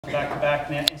Back-to-back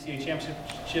NCAA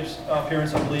championships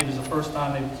appearance, I believe, is the first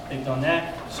time they've done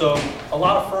that. So a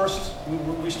lot of firsts.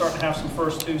 We start to have some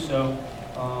firsts too. So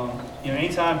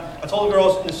anytime I told the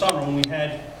girls in the summer when we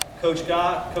had Coach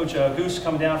Goose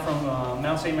come down from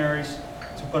Mount St. Mary's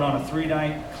to put on a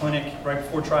 3-night clinic right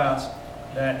before tryouts,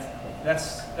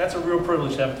 that's a real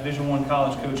privilege to have a Division I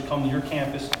college coach come to your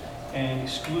campus and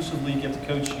exclusively get to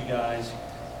coach you guys.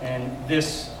 And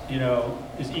this,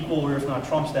 is equal or if not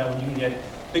trumps that when you can get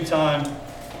big-time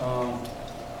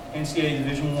NCAA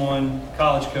Division I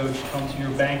college coach come to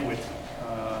your banquet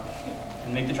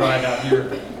and make the drive out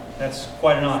here. That's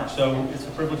quite an honor. So it's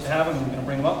a privilege to have him. I'm going to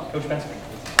bring him up. Coach Benson.